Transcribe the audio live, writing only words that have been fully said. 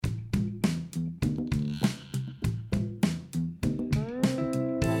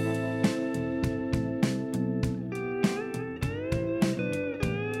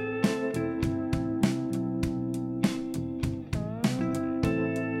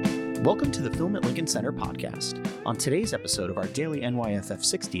Welcome to the Film at Lincoln Center podcast. On today's episode of our daily NYFF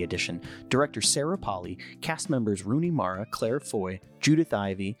 60 edition, director Sarah Polley, cast members Rooney Mara, Claire Foy, Judith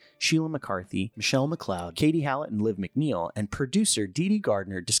Ivey, Sheila McCarthy, Michelle McLeod, Katie Hallett, and Liv McNeil, and producer Dee Dee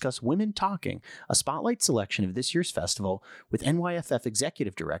Gardner discuss Women Talking, a spotlight selection of this year's festival with NYFF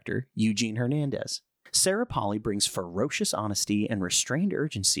executive director Eugene Hernandez. Sarah Polley brings ferocious honesty and restrained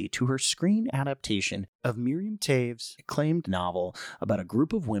urgency to her screen adaptation of Miriam Toews' acclaimed novel about a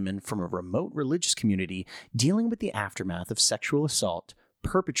group of women from a remote religious community dealing with the aftermath of sexual assault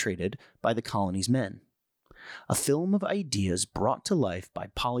perpetrated by the colony's men. A film of ideas brought to life by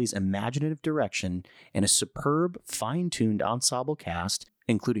Polley's imaginative direction and a superb, fine-tuned ensemble cast,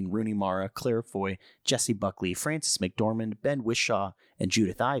 including Rooney Mara, Claire Foy, Jessie Buckley, Frances McDormand, Ben Whishaw, and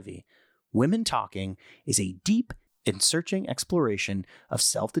Judith Ivey. Women Talking is a deep and searching exploration of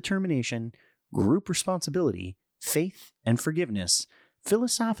self-determination, group responsibility, faith, and forgiveness,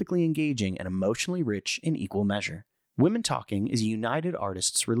 philosophically engaging and emotionally rich in equal measure. Women Talking is a United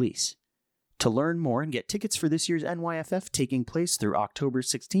Artists release. To learn more and get tickets for this year's NYFF taking place through October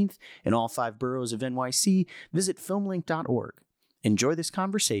 16th in all 5 boroughs of NYC, visit filmlink.org. Enjoy this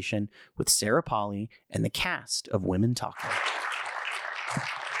conversation with Sarah Polley and the cast of Women Talking.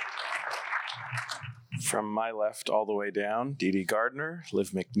 From my left all the way down, Dee Dee Gardner, Liv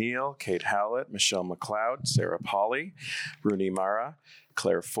McNeil, Kate Hallett, Michelle McLeod, Sarah Polley, Rooney Mara,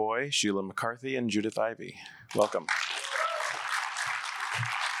 Claire Foy, Sheila McCarthy, and Judith Ivey. Welcome.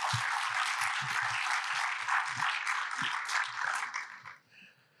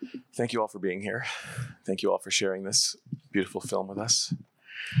 Thank you all for being here. Thank you all for sharing this beautiful film with us.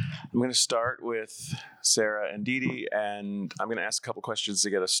 I'm going to start with Sarah and Dee Dee, and I'm going to ask a couple questions to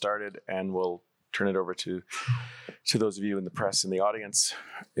get us started, and we'll turn it over to those of you in the press and the audience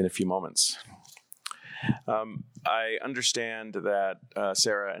in a few moments. I understand that,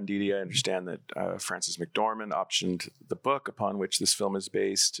 Sarah and Dee Dee, I understand that Frances McDormand optioned the book upon which this film is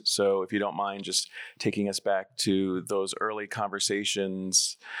based. So if you don't mind just taking us back to those early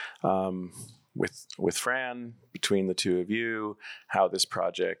conversations with Fran, between the two of you, how this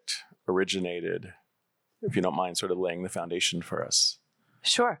project originated, if you don't mind sort of laying the foundation for us.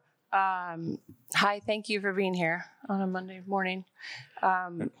 Sure. Hi, thank you for being here on a Monday morning.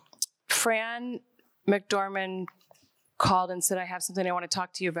 Fran McDormand called and said, I have something I want to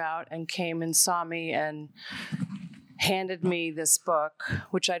talk to you about, and came and saw me and handed me this book,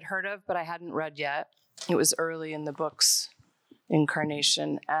 which I'd heard of, but I hadn't read yet. It was early in the book's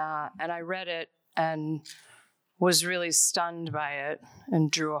incarnation. And I read it and was really stunned by it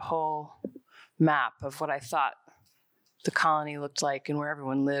and drew a whole map of what I thought the colony looked like and where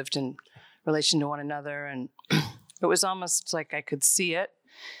everyone lived in relation to one another. And it was almost like I could see it.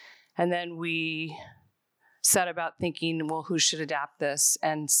 And then we set about thinking, well, who should adapt this?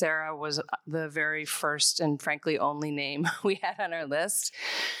 And Sarah was the very first and frankly only name we had on our list.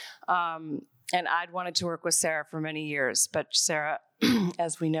 And I'd wanted to work with Sarah for many years, but Sarah,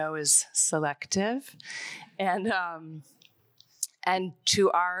 as we know, is selective. And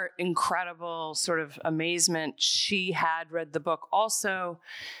to our incredible sort of amazement, she had read the book also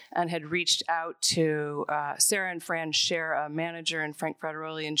and had reached out to Sarah and Fran share a manager in Frank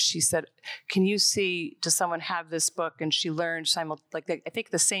Federoli, and she said, can you see, does someone have this book? And she learned I think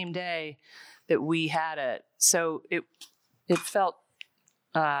the same day that we had it. So it felt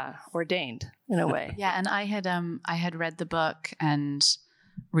ordained in a way. Yeah, and I had read the book and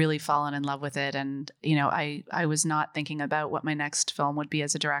really fallen in love with it. And, you know, I was not thinking about what my next film would be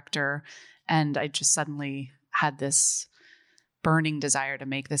as a director. And I just suddenly had this burning desire to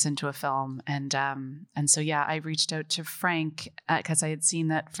make this into a film. And so, yeah, I reached out to Frank because I had seen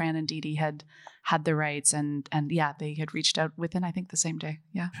that Fran and Dee Dee had the rights, and yeah, they had reached out within, I think, the same day.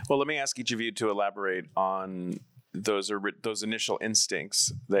 Yeah. Well, let me ask each of you to elaborate on those initial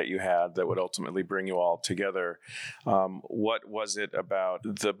instincts that you had that would ultimately bring you all together. What was it about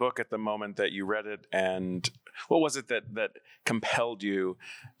the book at the moment that you read it, and what was it that compelled you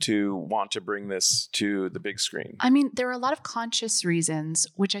to want to bring this to the big screen? I mean, there are a lot of conscious reasons,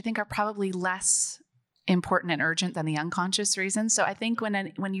 which I think are probably less important and urgent than the unconscious reasons. So I think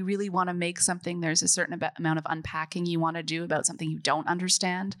when you really want to make something, there's a certain amount of unpacking you want to do about something you don't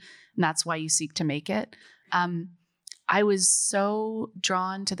understand, and that's why you seek to make it. I was so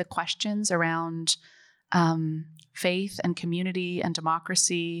drawn to the questions around faith and community and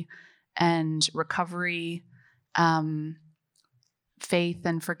democracy and recovery, faith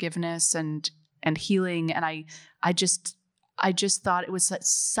and forgiveness and healing. And I just thought it was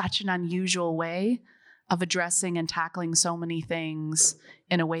such an unusual way of addressing and tackling so many things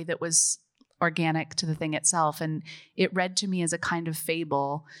in a way that was organic to the thing itself. And it read to me as a kind of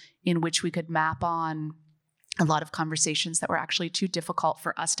fable in which we could map on a lot of conversations that were actually too difficult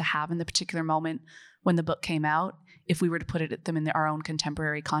for us to have in the particular moment when the book came out, if we were to put them in our own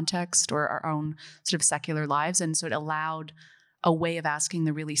contemporary context or our own sort of secular lives. And so it allowed a way of asking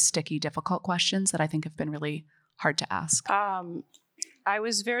the really sticky, difficult questions that I think have been really hard to ask. I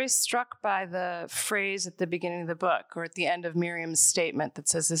was very struck by the phrase at the beginning of the book, or at the end of Miriam's statement, that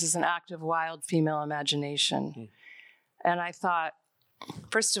says, this is an act of wild female imagination. Mm. And I thought,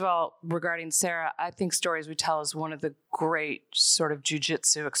 first of all, regarding Sarah, I think Stories We Tell is one of the great sort of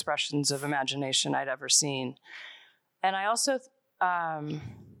jujitsu expressions of imagination I'd ever seen. And I also, I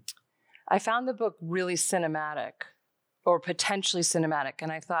found the book really cinematic, or potentially cinematic.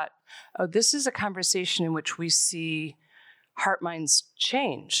 And I thought, oh, this is a conversation in which we see heart minds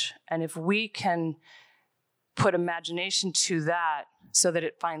change. And if we can put imagination to that so that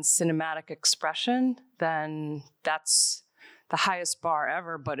it finds cinematic expression, then that's the highest bar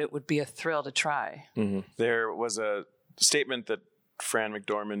ever, but it would be a thrill to try. Mm-hmm. There was a statement that Fran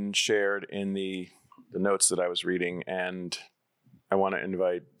McDormand shared in the notes that I was reading, and I want to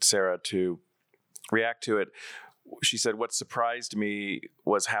invite Sarah to react to it. She said, what surprised me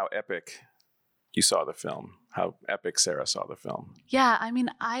was how epic you saw the film, how epic Sarah saw the film. Yeah, I mean,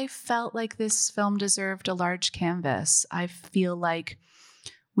 I felt like this film deserved a large canvas. I feel like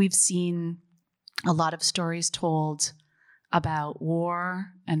we've seen a lot of stories told about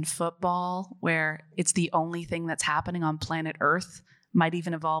war and football where it's the only thing that's happening on planet Earth. Might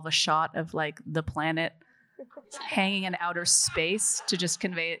even involve a shot of like the planet hanging in outer space to just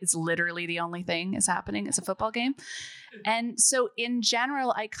convey it's literally the only thing is happening. It's a football game. And so in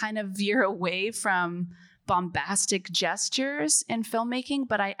general, I kind of veer away from bombastic gestures in filmmaking,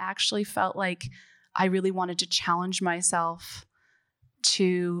 but I actually felt like I really wanted to challenge myself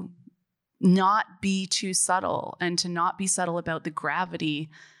to not be too subtle and to not be subtle about the gravity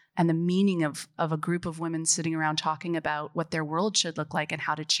and the meaning of a group of women sitting around talking about what their world should look like and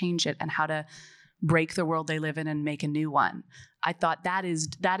how to change it and how to break the world they live in and make a new one. I thought that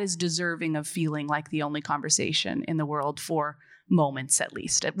is deserving of feeling like the only conversation in the world for moments, at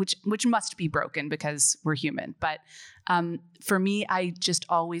least, which must be broken because we're human. But for me, I just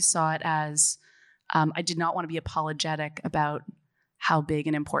always saw it as I did not want to be apologetic about how big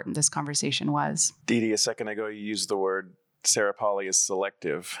and important this conversation was. Dee, a second ago, you used the word Sarah Polley is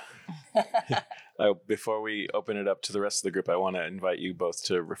selective. Before we open it up to the rest of the group, I want to invite you both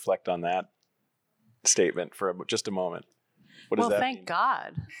to reflect on that statement for just a moment. What does that mean? Well, thank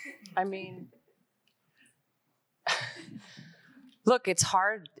God. I mean, look, it's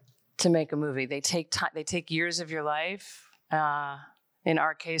hard to make a movie. They take time. They take years of your life. In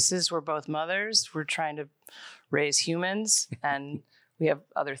our cases, we're both mothers. We're trying to raise humans, and we have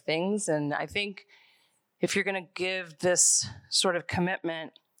other things. And I think if you're going to give this sort of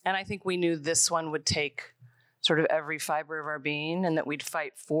commitment, and I think we knew this one would take sort of every fiber of our being, and that we'd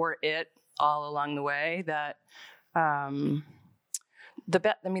fight for it all along the way, that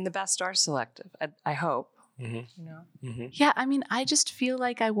the best are selective, I hope. Mm-hmm. You know? Mm-hmm. Yeah, I mean, I just feel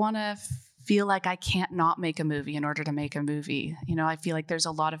like I want to feel like I can't not make a movie in order to make a movie. You know, I feel like there's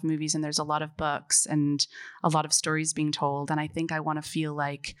a lot of movies and there's a lot of books and a lot of stories being told. And I think I want to feel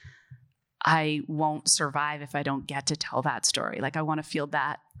like I won't survive if I don't get to tell that story. Like I want to feel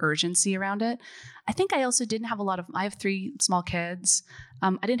that urgency around it. I think I also didn't have I have 3 small kids.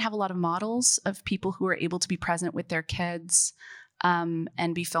 I didn't have a lot of models of people who are able to be present with their kids and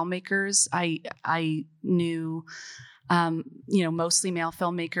be filmmakers. I knew, mostly male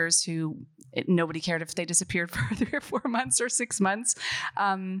filmmakers who nobody cared if they disappeared for 3 or 4 months or 6 months,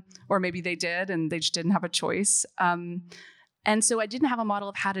 or maybe they did and they just didn't have a choice. And so I didn't have a model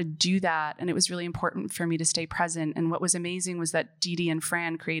of how to do that. And it was really important for me to stay present. And what was amazing was that Dee and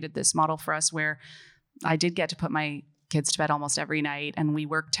Fran created this model for us where I did get to put my kids to bed almost every night and we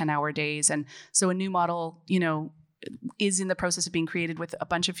worked 10-hour days. And so a new model, is in the process of being created with a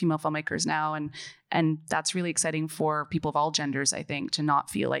bunch of female filmmakers now. And that's really exciting for people of all genders, I think, to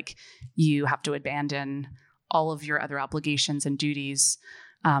not feel like you have to abandon all of your other obligations and duties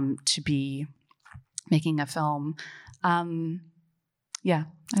to be making a film. I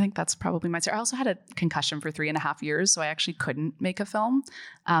think that's probably my story. I also had a concussion for 3.5 years, so I actually couldn't make a film.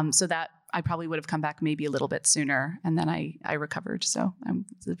 So that I probably would have come back maybe a little bit sooner, and then I recovered. So I'm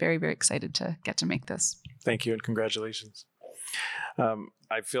very, very excited to get to make this. Thank you and congratulations.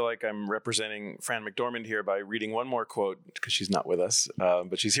 I feel like I'm representing Fran McDormand here by reading one more quote because she's not with us,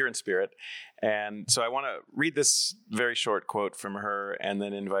 but she's here in spirit. And so I want to read this very short quote from her and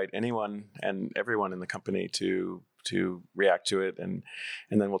then invite anyone and everyone in the company to to react to it, and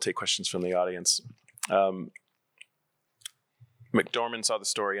then we'll take questions from the audience. McDormand saw the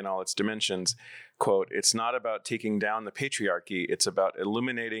story in all its dimensions. Quote, "It's not about taking down the patriarchy, it's about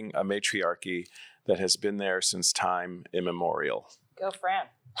illuminating a matriarchy that has been there since time immemorial." Go, Fran.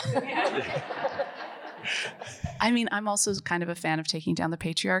 I mean, I'm also kind of a fan of taking down the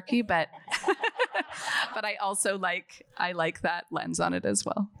patriarchy, but but I also like that lens on it as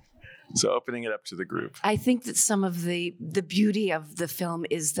well. So opening it up to the group. I think that some of the beauty of the film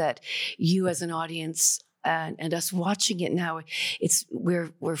is that you as an audience and us watching it now,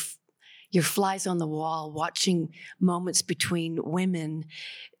 you're flies on the wall watching moments between women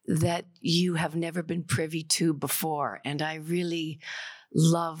that you have never been privy to before. And I really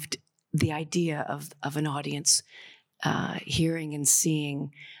loved the idea of an audience hearing and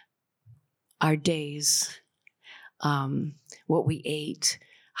seeing our days, what we ate,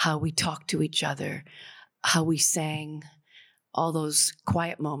 how we talked to each other, how we sang, all those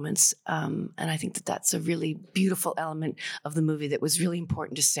quiet moments. And I think that that's a really beautiful element of the movie that was really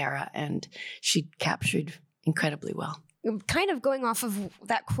important to Sarah, and she captured incredibly well. Kind of going off of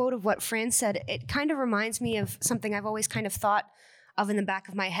that quote of what Fran said, it kind of reminds me of something I've always kind of thought of in the back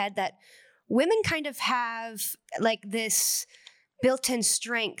of my head, that women kind of have like this built-in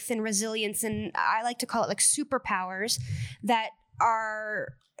strength and resilience, and I like to call it like superpowers that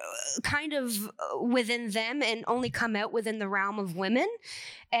are kind of within them and only come out within the realm of women.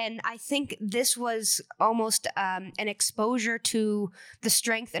 And I think this was almost an exposure to the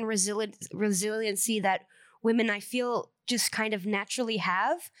strength and resiliency that women, I feel, just kind of naturally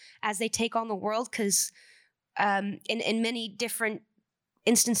have as they take on the world, because in many different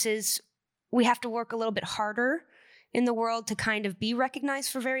instances, we have to work a little bit harder in the world to kind of be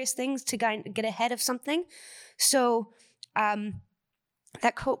recognized for various things, to get ahead of something. So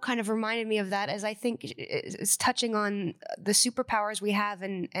that quote kind of reminded me of that, as I think it's touching on the superpowers we have,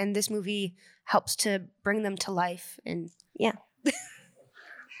 and this movie helps to bring them to life. And yeah.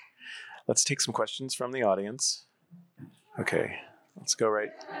 Let's take some questions from the audience. Okay, let's go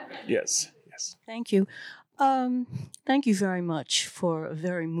right. Yes. Thank you. Thank you very much for a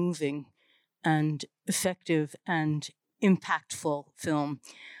very moving and effective and impactful film.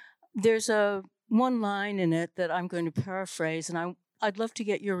 There's one line in it that I'm going to paraphrase, and I'd love to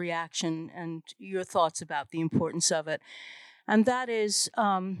get your reaction and your thoughts about the importance of it. And that is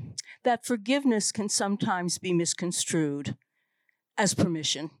that forgiveness can sometimes be misconstrued as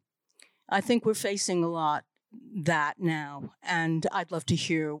permission. I think we're facing a lot that now, and I'd love to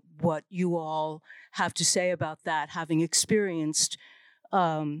hear what you all have to say about that, having experienced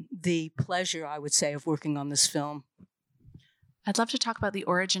the pleasure, I would say, of working on this film. I'd love to talk about the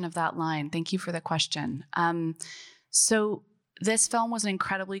origin of that line. Thank you for the question. So this film was an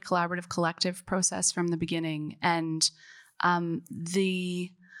incredibly collaborative, collective process from the beginning, and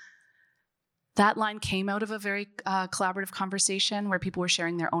that line came out of a very collaborative conversation where people were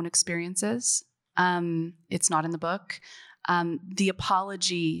sharing their own experiences. It's not in the book. The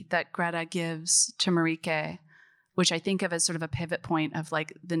apology that Greta gives to Marieke, which I think of as sort of a pivot point of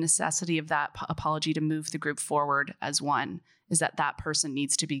like the necessity of that apology to move the group forward as one, is that person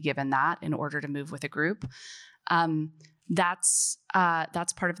needs to be given that in order to move with a group. That's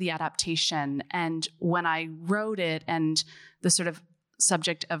part of the adaptation. And when I wrote it, and the sort of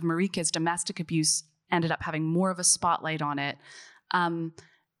subject of Marieke's domestic abuse ended up having more of a spotlight on it,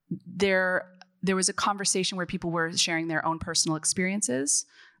 there was a conversation where people were sharing their own personal experiences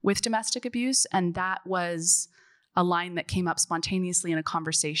with domestic abuse, and that was a line that came up spontaneously in a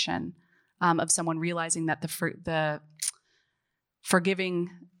conversation of someone realizing that the forgiving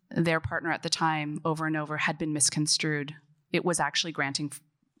their partner at the time over and over had been misconstrued. It was actually granting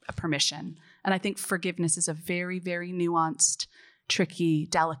a permission. And I think forgiveness is a very, very nuanced, tricky,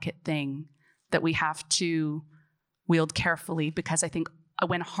 delicate thing that we have to wield carefully, because I think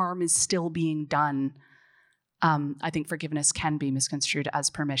when harm is still being done, I think forgiveness can be misconstrued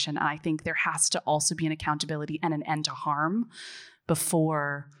as permission. And I think there has to also be an accountability and an end to harm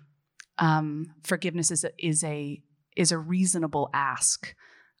before forgiveness is a reasonable ask.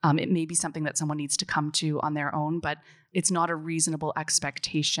 It may be something that someone needs to come to on their own, but it's not a reasonable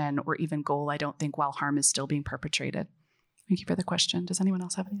expectation or even goal, I don't think, while harm is still being perpetrated. Thank you for the question. Does anyone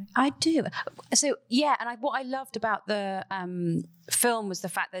else have anything? I do. So, yeah, and what I loved about the film was the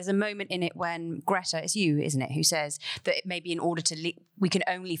fact there's a moment in it when Greta, it's you, isn't it, who says that maybe in order to we can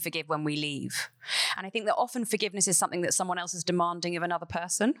only forgive when we leave. And I think that often forgiveness is something that someone else is demanding of another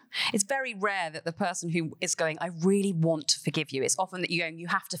person. It's very rare that the person who is going, I really want to forgive you. It's often that you're going, you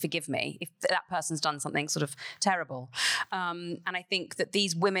have to forgive me if that person's done something sort of terrible. And I think that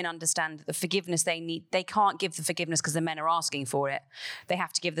these women understand that the forgiveness they need, they can't give the forgiveness because the men are asking for it. They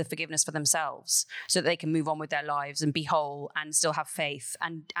have to give the forgiveness for themselves so that they can move on with their lives and be whole and still have faith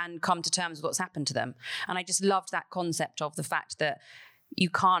and come to terms with what's happened to them. And I just loved that concept of the fact that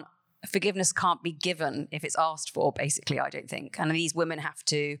forgiveness can't be given if it's asked for, basically, I don't think. And these women have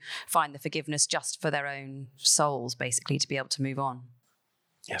to find the forgiveness just for their own souls, basically, to be able to move on.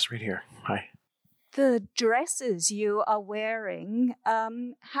 Yes, right here. Hi. The dresses you are wearing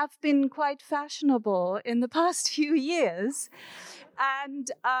have been quite fashionable in the past few years. And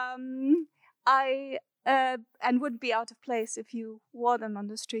and wouldn't be out of place if you wore them on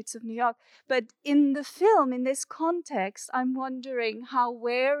the streets of New York. But in the film, in this context, I'm wondering how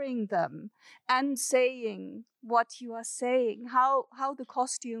wearing them and saying what you are saying, how the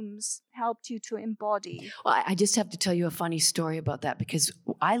costumes helped you to embody. Well, I just have to tell you a funny story about that because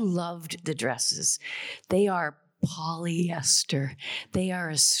I loved the dresses. They are polyester. They are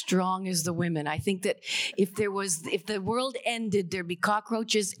as strong as the women. I think that if the world ended, there'd be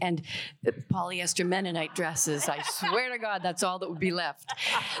cockroaches and polyester Mennonite dresses. I swear to God, that's all that would be left.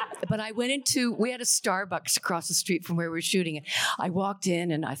 But we had a Starbucks across the street from where we were shooting it. I walked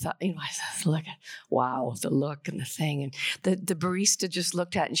in and I thought, wow, the look and the thing. And the barista just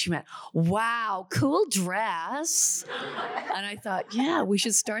looked at it and she went, wow, cool dress. And I thought, yeah, we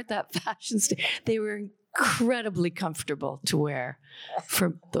should start that fashion. They were incredibly comfortable to wear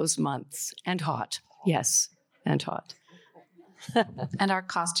for those months. And hot. Yes, and hot. And our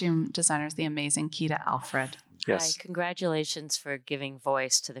costume designer is the amazing Keita Alfred. Yes. Hi, congratulations for giving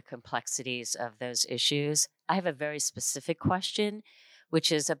voice to the complexities of those issues. I have a very specific question, which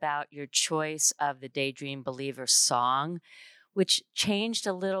is about your choice of the Daydream Believer song, which changed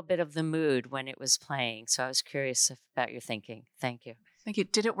a little bit of the mood when it was playing. So I was curious about your thinking. Thank you. Thank you.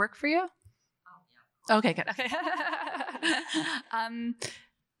 Did it work for you? Okay, good. Okay.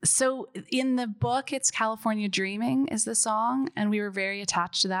 So in the book, it's California Dreaming is the song, and we were very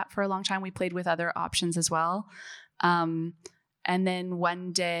attached to that for a long time. We played with other options as well. And then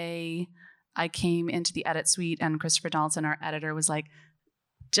one day I came into the edit suite and Christopher Donaldson, our editor, was like,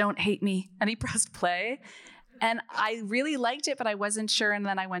 don't hate me. And he pressed play. And I really liked it, but I wasn't sure. And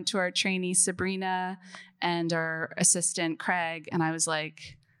then I went to our trainee, Sabrina, and our assistant, Craig, and I was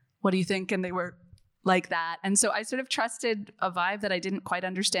like, what do you think? And they were like that. And so I sort of trusted a vibe that I didn't quite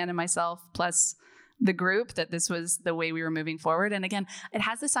understand in myself, plus the group, that this was the way we were moving forward. And again, it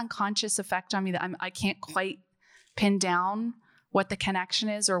has this unconscious effect on me that I can't quite pin down what the connection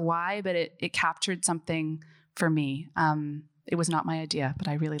is or why, but it captured something for me. It was not my idea, but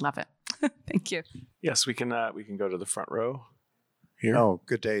I really love it. Thank you. Yes, we can go to the front row here. Oh,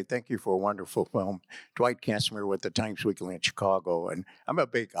 good day. Thank you for a wonderful film. Dwight Casimir with the Times Weekly in Chicago. And I'm a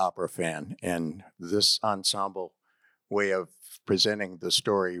big opera fan. And this ensemble way of presenting the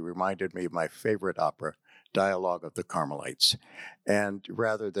story reminded me of my favorite opera, Dialogue of the Carmelites. And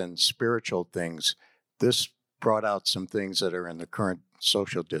rather than spiritual things, this brought out some things that are in the current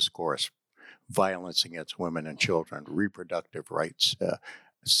social discourse: violence against women and children, reproductive rights,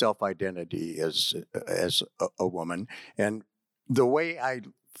 self-identity as a woman. And the way I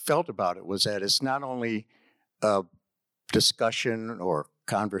felt about it was that it's not only a discussion or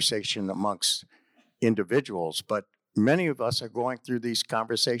conversation amongst individuals, but many of us are going through these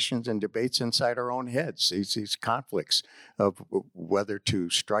conversations and debates inside our own heads, these conflicts of whether to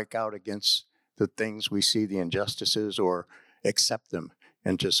strike out against the things we see, the injustices, or accept them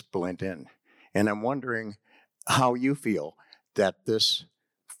and just blend in. And I'm wondering how you feel that this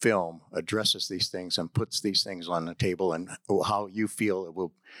film addresses these things and puts these things on the table, and how you feel it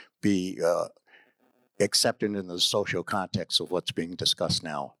will be accepted in the social context of what's being discussed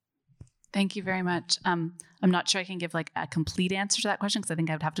now. Thank you very much. I'm not sure I can give like a complete answer to that question, because I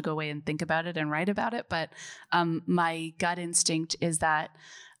think I would have to go away and think about it and write about it. But my gut instinct is that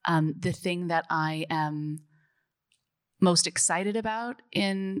the thing that I am most excited about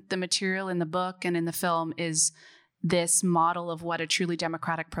in the material in the book and in the film is this model of what a truly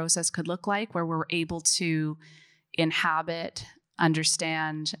democratic process could look like, where we're able to inhabit,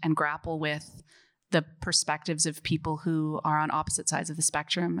 understand, and grapple with the perspectives of people who are on opposite sides of the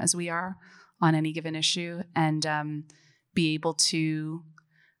spectrum as we are on any given issue, and be able to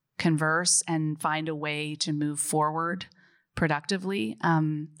converse and find a way to move forward productively.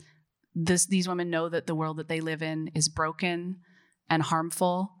 These women know that the world that they live in is broken and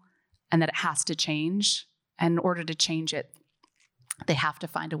harmful, and that it has to change. And in order to change it, they have to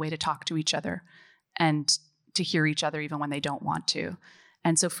find a way to talk to each other and to hear each other even when they don't want to.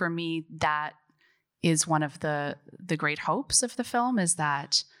 And so for me, that is one of the great hopes of the film, is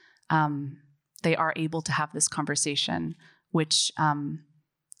that they are able to have this conversation, which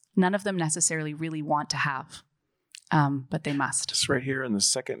none of them necessarily really want to have, but they must. Just right here in the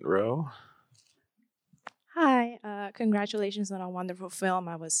second row. Hi, congratulations on a wonderful film.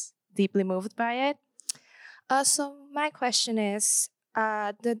 I was deeply moved by it. So my question is,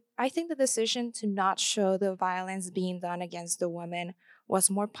 I think the decision to not show the violence being done against the women was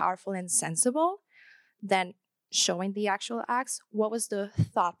more powerful and sensible than showing the actual acts. What was the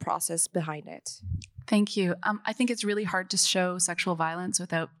thought process behind it? Thank you. I think it's really hard to show sexual violence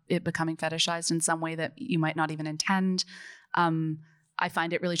without it becoming fetishized in some way that you might not even intend. I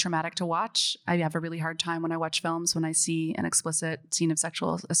find it really traumatic to watch. I have a really hard time when I watch films when I see an explicit scene of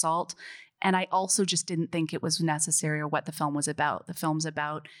sexual assault. And I also just didn't think it was necessary or what the film was about. The film's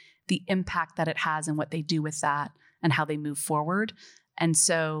about the impact that it has and what they do with that and how they move forward. And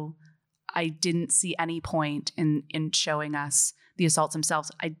so I didn't see any point in showing us the assaults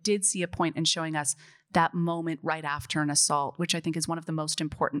themselves. I did see a point in showing us that moment right after an assault, which I think is one of the most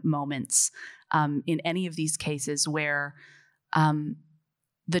important moments in any of these cases, where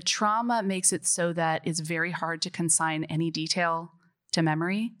the trauma makes it so that it's very hard to consign any detail to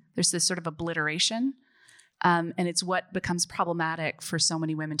memory. There's this sort of obliteration, and it's what becomes problematic for so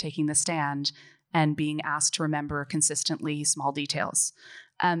many women taking the stand and being asked to remember consistently small details.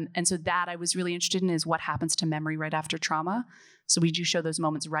 And so that I was really interested in is what happens to memory right after trauma. So we do show those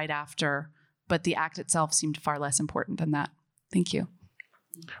moments right after, but the act itself seemed far less important than that. Thank you.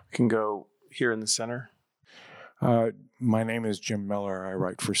 We can go here in the center. My name is Jim Miller. I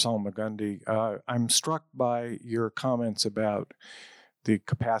write for Salmagundi. I'm struck by your comments about the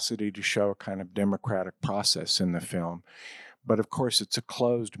capacity to show a kind of democratic process in the film. But of course, it's a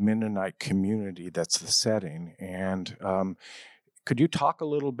closed Mennonite community that's the setting. And could you talk a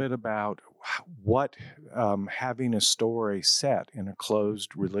little bit about what having a story set in a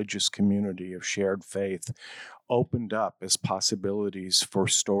closed religious community of shared faith opened up as possibilities for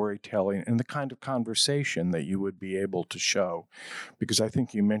storytelling and the kind of conversation that you would be able to show? Because I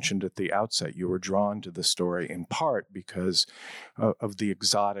think you mentioned at the outset you were drawn to the story in part because of the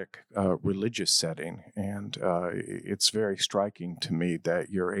exotic religious setting. And it's very striking to me that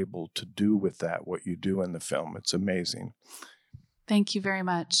you're able to do with that what you do in the film. It's amazing. Thank you very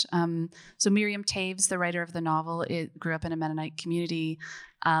much. So Miriam Taves, the writer of the novel, grew up in a Mennonite community.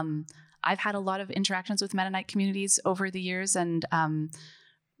 I've had a lot of interactions with Mennonite communities over the years and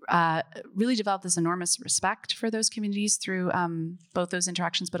really developed this enormous respect for those communities through both those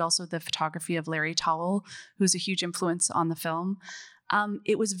interactions, but also the photography of Larry Towell, who's a huge influence on the film.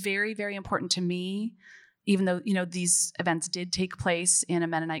 It was very, very important to me, even though, these events did take place in a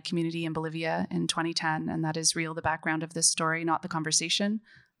Mennonite community in Bolivia in 2010, and that is real, the background of this story, not the conversation,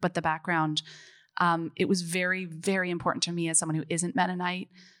 but the background. It was very, very important to me as someone who isn't Mennonite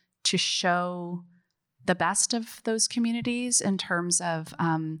to show the best of those communities in terms of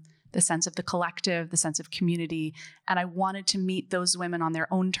the sense of the collective, the sense of community. And I wanted to meet those women on their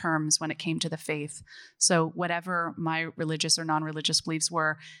own terms when it came to the faith. So whatever my religious or non-religious beliefs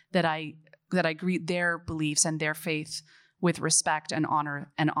were, that I greet their beliefs and their faith with respect and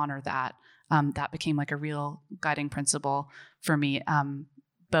honor that. That became like a real guiding principle for me,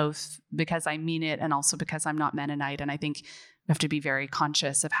 both because I mean it and also because I'm not Mennonite. And I think we have to be very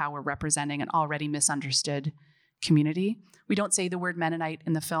conscious of how we're representing an already misunderstood community. We don't say the word Mennonite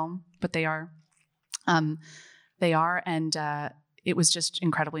in the film, but they are. They are, and it was just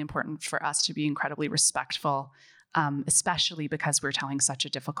incredibly important for us to be incredibly respectful, especially because we're telling such a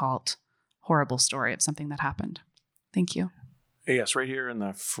difficult, horrible story of something that happened. Thank you. Yes, right here in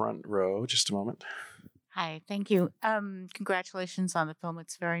the front row. Just a moment. Hi, thank you. Congratulations on the film.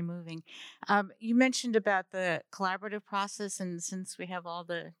 It's very moving. You mentioned about the collaborative process, and since we have all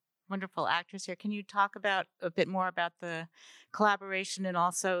the wonderful actors here, can you talk about a bit more about the collaboration and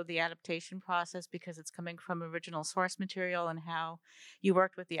also the adaptation process, because it's coming from original source material, and how you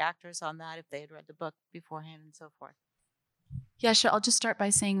worked with the actors on that, if they had read the book beforehand and so forth? Yeah, sure. I'll just start by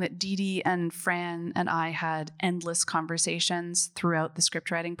saying that Dee Dee and Fran and I had endless conversations throughout the script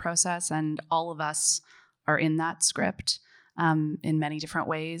writing process, and all of us are in that script in many different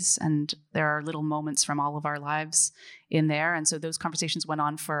ways. And there are little moments from all of our lives in there. And so those conversations went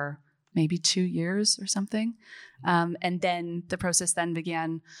on for maybe 2 years or something. And then the process then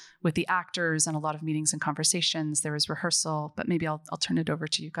began with the actors and a lot of meetings and conversations. There was rehearsal, but maybe I'll turn it over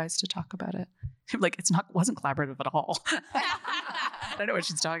to you guys to talk about it. Like, wasn't collaborative at all. I don't know what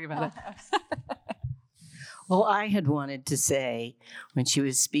she's talking about. Well, I had wanted to say, when she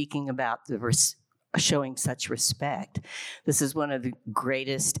was speaking about showing such respect, this is one of the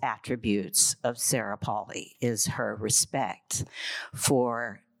greatest attributes of Sarah Polley, is her respect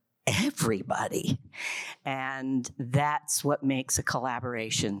for everybody. And that's what makes a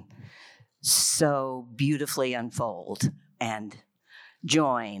collaboration so beautifully unfold and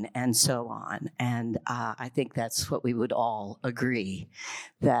join and so on. And I think that's what we would all agree,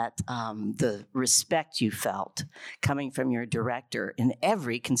 that the respect you felt coming from your director in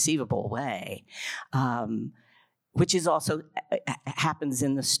every conceivable way, which is also happens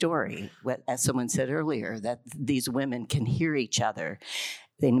in the story, as someone said earlier, that these women can hear each other.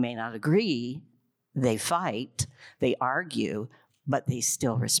 They may not agree, they fight, they argue, but they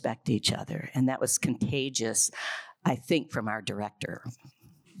still respect each other. And that was contagious, I think, from our director.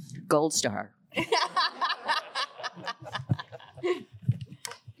 Gold star.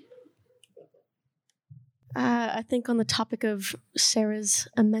 I think on the topic of Sarah's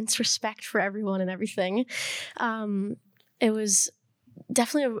immense respect for everyone and everything, it was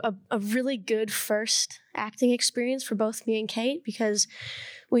definitely a really good first acting experience for both me and Kate, because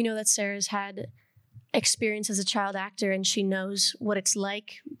we know that Sarah's had experience as a child actor and she knows what it's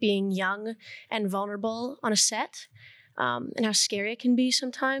like being young and vulnerable on a set, and how scary it can be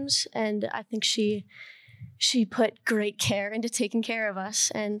sometimes. And I think she put great care into taking care of us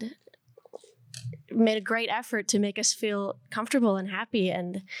and made a great effort to make us feel comfortable and happy.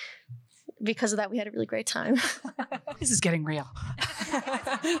 And because of that, we had a really great time. This is getting real.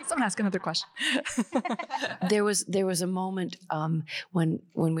 Someone ask another question. There was a moment when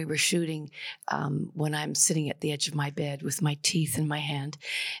we were shooting, when I'm sitting at the edge of my bed with my teeth in my hand,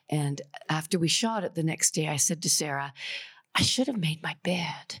 and after we shot it the next day, I said to Sarah, I should have made my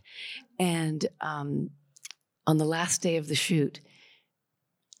bed. And on the last day of the shoot,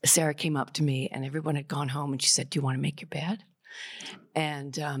 Sarah came up to me, and everyone had gone home, and she said, do you want to make your bed?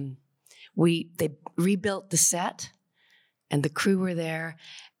 And they rebuilt the set, and the crew were there,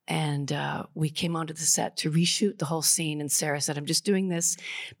 and we came onto the set to reshoot the whole scene. And Sarah said, I'm just doing this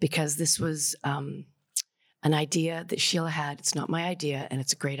because this was an idea that Sheila had. It's not my idea, and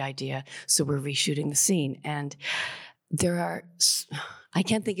it's a great idea, so we're reshooting the scene. And I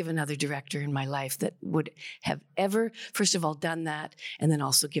can't think of another director in my life that would have ever, first of all, done that, and then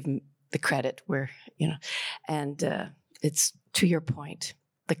also given the credit where, and it's to your point,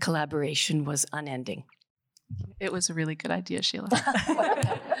 the collaboration was unending. It was a really good idea, Sheila.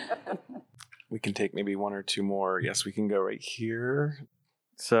 We can take maybe one or two more. Yes, we can go right here.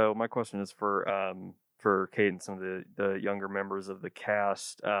 So my question is for Kate and some of the younger members of the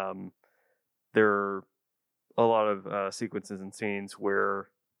cast. There are a lot of sequences and scenes where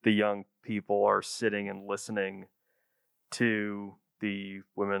the young people are sitting and listening to the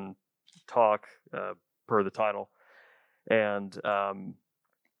women talk per the title. And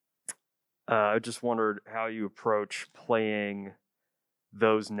I just wondered how you approach playing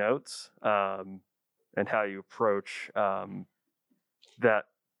those notes and how you approach that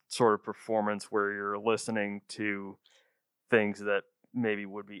sort of performance where you're listening to things that maybe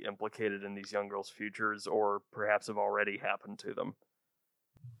would be implicated in these young girls' futures or perhaps have already happened to them.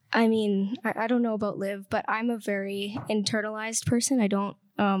 I mean, I don't know about Liv, but I'm a very internalized person.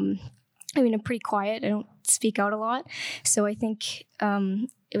 I'm pretty quiet. I don't speak out a lot. So I think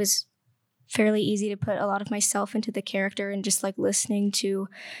it was fairly easy to put a lot of myself into the character and just like listening to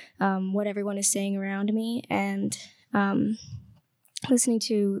what everyone is saying around me and listening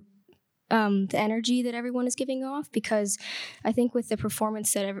to the energy that everyone is giving off, because I think with the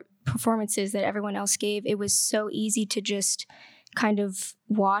performances that everyone else gave, it was so easy to just kind of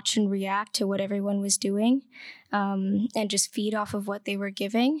watch and react to what everyone was doing and just feed off of what they were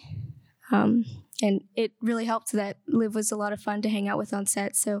giving. And it really helped that Liv was a lot of fun to hang out with on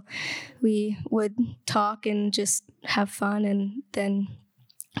set. So we would talk and just have fun and then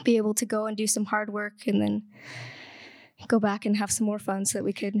be able to go and do some hard work and then go back and have some more fun so that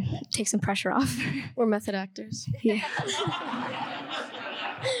we could take some pressure off. We're method actors. Yeah.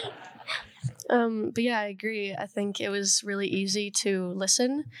 But yeah, I agree. I think it was really easy to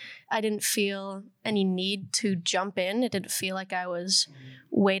listen. I didn't feel any need to jump in. It didn't feel like I was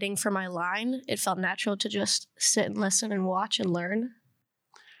waiting for my line. It felt natural to just sit and listen and watch and learn.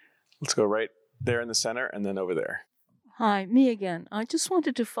 Let's go right there in the center and then over there. Hi, me again. I just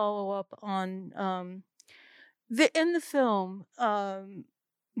wanted to follow up on in the film,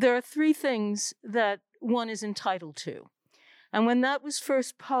 there are three things that one is entitled to. And when that was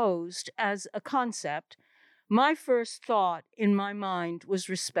first posed as a concept, my first thought in my mind was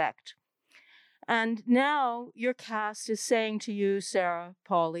respect. And now your cast is saying to you, Sarah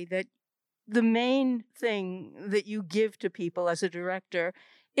Polley, that the main thing that you give to people as a director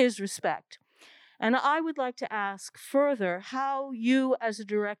is respect. And I would like to ask further how you, as a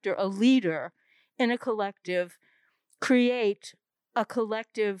director, a leader in a collective, create a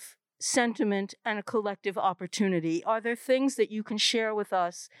collective sentiment and a collective opportunity. Are there things that you can share with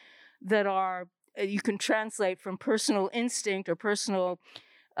us that are you can translate from personal instinct or personal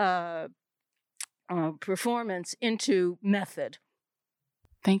performance into method?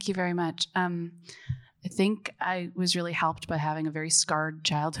 Thank you very much. I think I was really helped by having a very scarred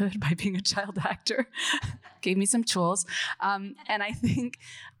childhood, by being a child actor. Gave me some tools. And I think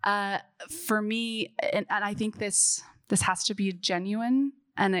for me, and I think this has to be genuine,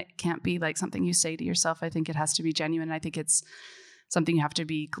 and it can't be like something you say to yourself. I think it has to be genuine. And I think it's something you have to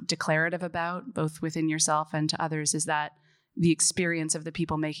be declarative about, both within yourself and to others, is that the experience of the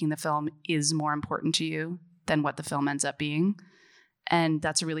people making the film is more important to you than what the film ends up being. And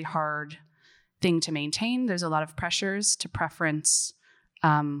that's a really hard thing to maintain. There's a lot of pressures to preference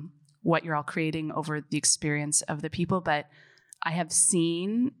what you're all creating over the experience of the people. But I have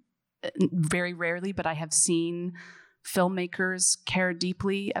seen, very rarely, but I have seen filmmakers care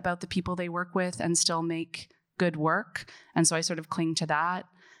deeply about the people they work with and still make good work. And so I sort of cling to that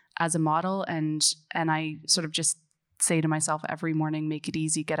as a model. And I sort of just say to myself every morning, make it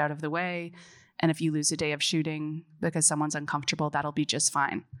easy, get out of the way. And if you lose a day of shooting because someone's uncomfortable, that'll be just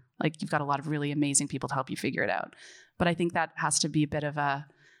fine. Like, you've got a lot of really amazing people to help you figure it out. But I think that has to be a bit of a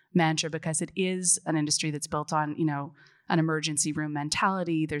mantra, because it is an industry that's built on, an emergency room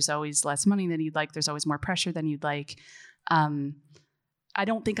mentality. There's always less money than you'd like. There's always more pressure than you'd like. I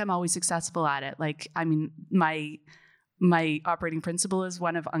don't think I'm always successful at it. Like, I mean, my operating principle is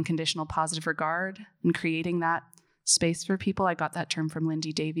one of unconditional positive regard and creating that space for people. I got that term from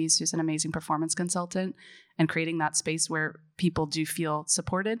Lindy Davies, who's an amazing performance consultant, and creating that space where people do feel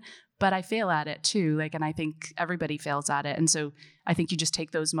supported. But I fail at it too. And I think everybody fails at it. And so I think you just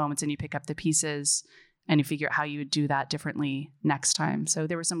take those moments and you pick up the pieces and you figure out how you would do that differently next time. So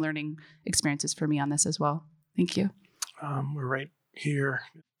there were some learning experiences for me on this as well. Thank you. We're right here.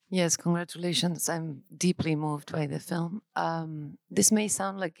 Yes, congratulations. I'm deeply moved by the film. This may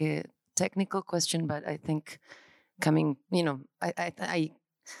sound like a technical question, but I think I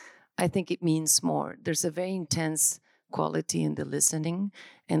think it means more. There's a very intense quality in the listening,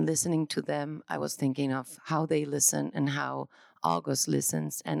 and listening to them, I was thinking of how they listen and how August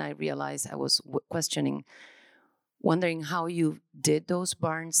listens, and I realized I was wondering how you did those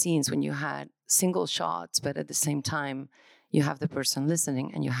barn scenes when you had single shots, but at the same time, you have the person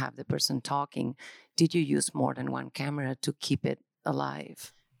listening and you have the person talking. Did you use more than one camera to keep it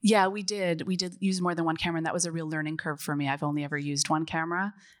alive? Yeah, we did. We did use more than one camera, and that was a real learning curve for me. I've only ever used one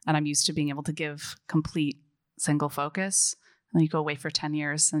camera, and I'm used to being able to give complete single focus. And then you go away for 10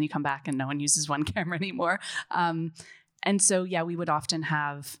 years, and then you come back and no one uses one camera anymore. And so, yeah, we would often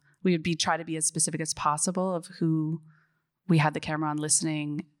try to be as specific as possible of who we had the camera on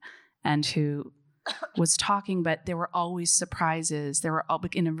listening and who was talking, but there were always surprises. There were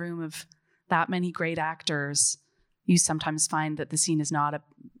in a room of that many great actors, you sometimes find that the scene is not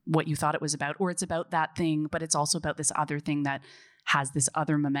what you thought it was about, or it's about that thing, but it's also about this other thing that has this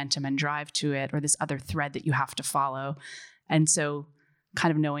other momentum and drive to it, or this other thread that you have to follow. And so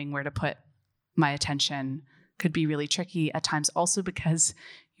kind of knowing where to put my attention could be really tricky at times, also because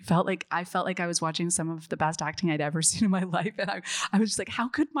I felt like I was watching some of the best acting I'd ever seen in my life. And I was just like, how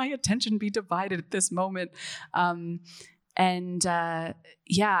could my attention be divided at this moment? It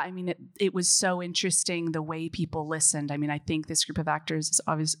was so interesting the way people listened. I mean, I think this group of actors is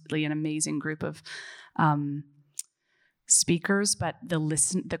obviously an amazing group of speakers, but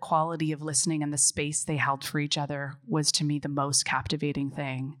the quality of listening and the space they held for each other was, to me, the most captivating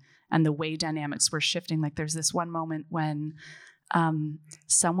thing. And the way dynamics were shifting. Like, there's this one moment when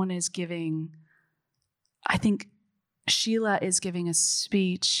someone is giving, I think Sheila is giving a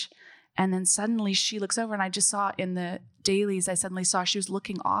speech, and then suddenly she looks over, and I just saw in the dailies, I suddenly saw she was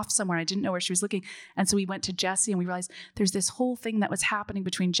looking off somewhere. I didn't know where she was looking. And so we went to Jesse and we realized there's this whole thing that was happening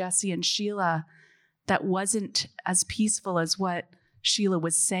between Jesse and Sheila that wasn't as peaceful as what Sheila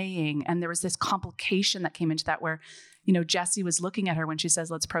was saying. And there was this complication that came into that where, Jesse was looking at her when she says,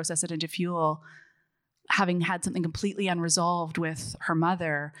 let's process it into fuel, having had something completely unresolved with her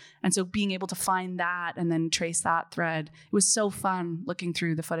mother. And so being able to find that and then trace that thread, it was so fun looking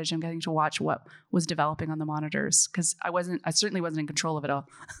through the footage and getting to watch what was developing on the monitors, because I certainly wasn't in control of it all.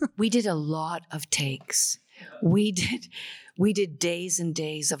 We did a lot of takes. We did days and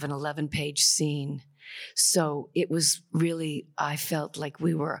days of an 11-page scene. So it was really, I felt like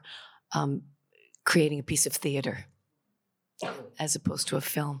we were creating a piece of theater as opposed to a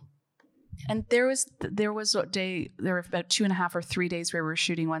film. And there were about 2.5 or 3 days where we were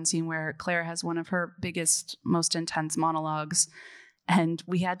shooting one scene where Claire has one of her biggest, most intense monologues. And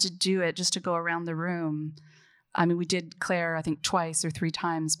we had to do it just to go around the room. I mean, we did Claire, I think, twice or 3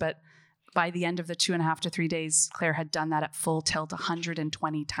 times, but by the end of the 2.5 to 3 days, Claire had done that at full tilt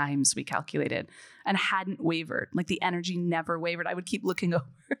 120 times, we calculated, and hadn't wavered. Like the energy never wavered. I would keep looking over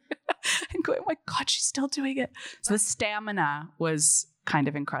and going, oh my God, she's still doing it. So the stamina was kind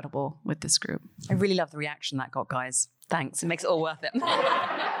of incredible with this group. I really love the reaction that got, guys. Thanks. It makes it all worth it.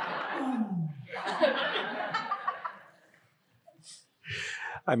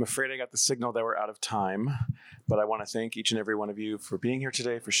 I'm afraid I got the signal that we're out of time, but I want to thank each and every one of you for being here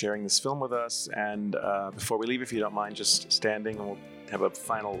today, for sharing this film with us. And before we leave, if you don't mind just standing, and we'll have a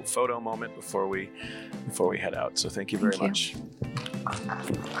final photo moment before we head out. So thank you very much.